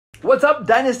What's up,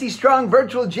 Dynasty Strong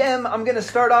Virtual Gym? I'm going to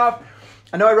start off.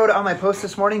 I know I wrote it on my post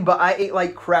this morning, but I ate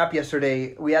like crap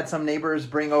yesterday. We had some neighbors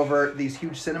bring over these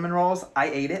huge cinnamon rolls.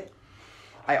 I ate it.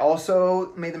 I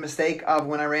also made the mistake of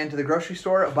when I ran to the grocery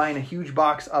store of buying a huge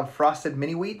box of frosted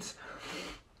mini wheats.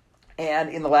 And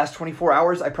in the last 24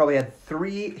 hours, I probably had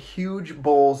 3 huge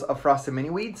bowls of frosted mini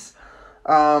wheats.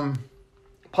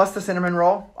 Plus the cinnamon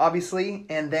roll, obviously.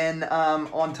 And then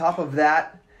on top of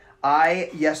that,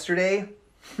 yesterday,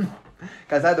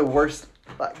 guys, I had the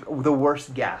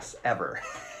worst gas ever.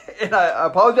 And I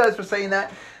apologize for saying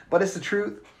that, but it's the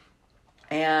truth.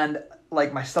 And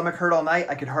like my stomach hurt all night.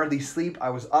 I could hardly sleep. I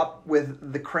was up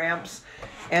with the cramps.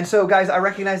 And so guys, I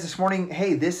recognized this morning,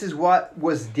 hey, this is what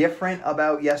was different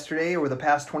about yesterday or the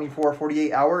past 24,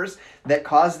 48 hours that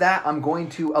caused that. I'm going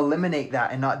to eliminate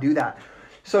that and not do that.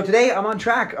 So today I'm on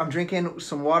track. I'm drinking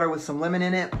some water with some lemon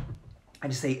in it. I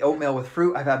just ate oatmeal with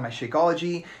fruit. I've had my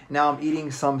Shakeology. Now I'm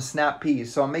eating some snap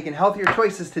peas. So I'm making healthier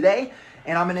choices today,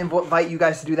 and I'm going to invite you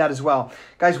guys to do that as well.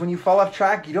 Guys, when you fall off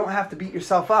track, you don't have to beat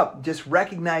yourself up. Just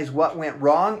recognize what went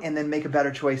wrong and then make a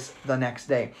better choice the next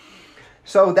day.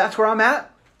 So that's where I'm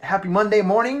at. Happy Monday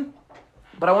morning.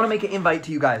 But I want to make an invite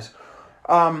to you guys.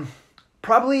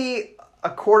 Probably a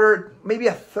quarter, maybe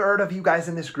a third of you guys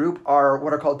in this group are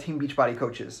what are called Team Beachbody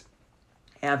coaches.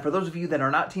 And for those of you that are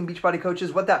not Team Beachbody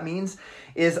coaches, what that means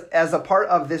is as a part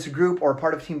of this group or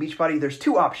part of Team Beachbody, there's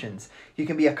 2 options. You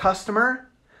can be a customer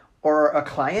or a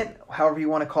client, however you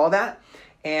want to call that,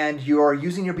 and you're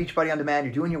using your Beachbody on demand,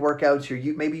 you're doing your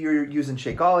workouts, maybe you're using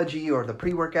Shakeology or the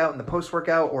pre-workout and the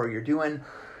post-workout, or you're doing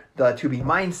the 2B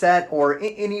mindset or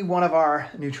any one of our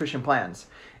nutrition plans.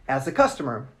 As a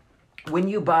customer, when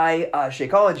you buy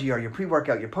Shakeology or your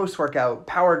pre-workout, your post-workout,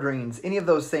 Power Greens, any of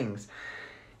those things,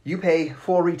 you pay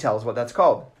full retail is what that's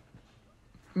called.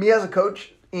 Me as a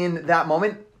coach in that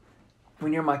moment,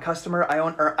 when you're my customer,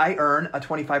 I earn a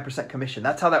 25% commission.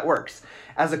 That's how that works.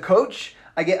 As a coach,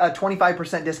 I get a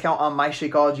 25% discount on my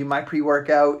Shakeology, my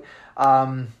pre-workout,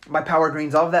 my Power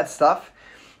Greens, all of that stuff.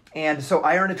 And so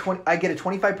I get a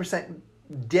 25%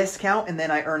 discount, and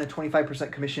then I earn a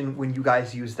 25% commission when you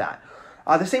guys use that.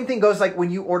 The same thing goes like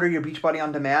when you order your Beachbody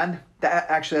on demand, that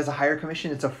actually has a higher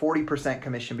commission. It's a 40%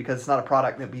 commission because it's not a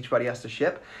product that Beachbody has to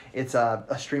ship. It's a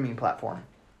streaming platform.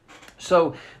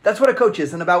 So that's what a coach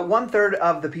is. And about 1/3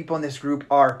 of the people in this group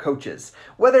are coaches.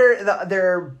 Whether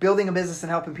they're building a business and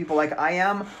helping people like I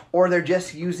am, or they're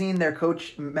just using their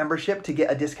coach membership to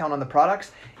get a discount on the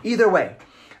products. Either way,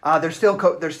 they're still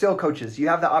coaches. You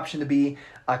have the option to be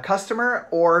a customer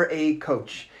or a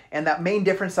coach. And that main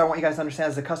difference I want you guys to understand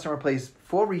is the customer pays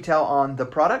full retail on the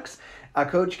products. A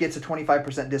coach gets a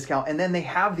 25% discount, and then they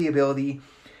have the ability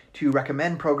to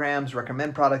recommend programs,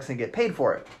 recommend products, and get paid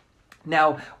for it.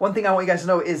 Now, one thing I want you guys to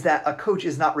know is that a coach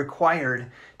is not required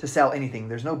to sell anything.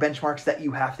 There's no benchmarks that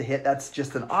you have to hit. That's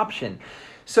just an option.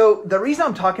 So the reason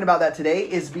I'm talking about that today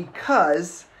is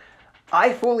because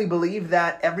I fully believe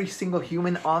that every single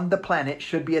human on the planet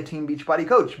should be a Team Beachbody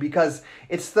coach, because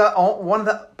it's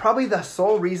probably the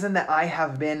sole reason that I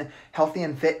have been healthy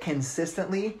and fit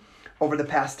consistently over the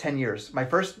past 10 years. My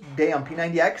first day on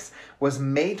P90X was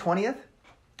May 10th,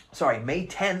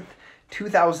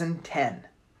 2010.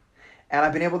 And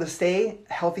I've been able to stay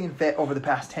healthy and fit over the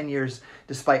past 10 years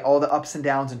despite all the ups and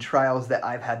downs and trials that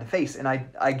I've had to face. And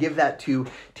I give that to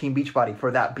Team Beachbody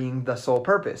for that being the sole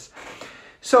purpose.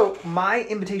 So my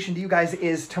invitation to you guys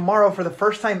is tomorrow, for the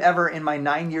first time ever in my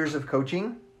 9 years of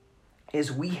coaching,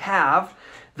 is we have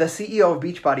the CEO of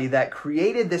Beachbody that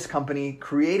created this company,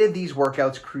 created these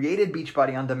workouts, created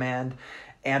Beachbody on demand,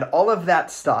 and all of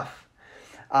that stuff,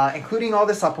 including all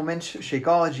the supplements,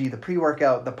 Shakeology, the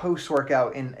pre-workout, the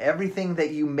post-workout, and everything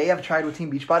that you may have tried with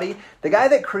Team Beachbody. The guy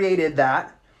that created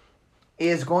that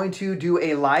is going to do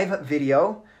a live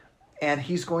video, and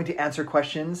he's going to answer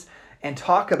questions and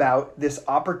talk about this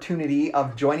opportunity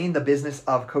of joining the business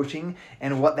of coaching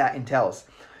and what that entails.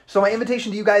 So my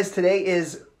invitation to you guys today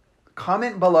is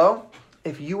comment below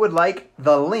if you would like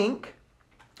the link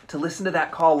to listen to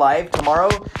that call live tomorrow.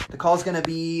 The call is going to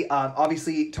be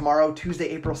obviously tomorrow, Tuesday,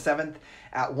 April 7th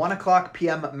at 1 o'clock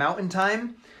p.m. Mountain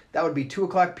Time. That would be 2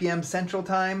 o'clock p.m. Central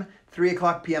Time, 3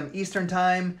 o'clock p.m. Eastern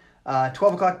Time,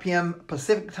 12 o'clock p.m.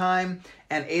 Pacific Time,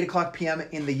 and 8 o'clock p.m.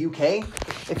 in the UK.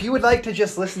 If you would like to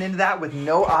just listen into that with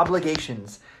no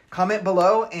obligations, comment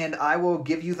below and I will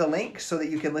give you the link so that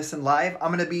you can listen live.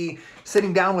 I'm going to be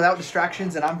sitting down without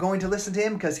distractions, and I'm going to listen to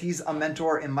him because he's a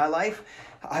mentor in my life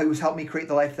who's helped me create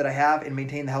the life that I have and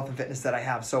maintain the health and fitness that I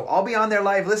have. So I'll be on there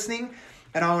live listening,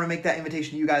 and I want to make that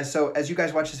invitation to you guys. So as you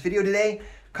guys watch this video today,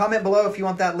 comment below if you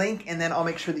want that link, and then I'll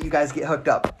make sure that you guys get hooked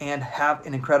up and have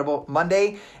an incredible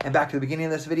Monday. And back to the beginning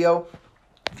of this video,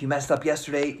 If you messed up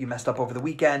yesterday, you messed up over the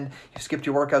weekend, you skipped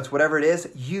your workouts, whatever it is,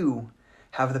 you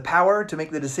have the power to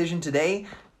make the decision today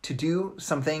to do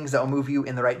some things that will move you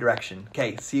in the right direction.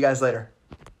 Okay, see you guys later.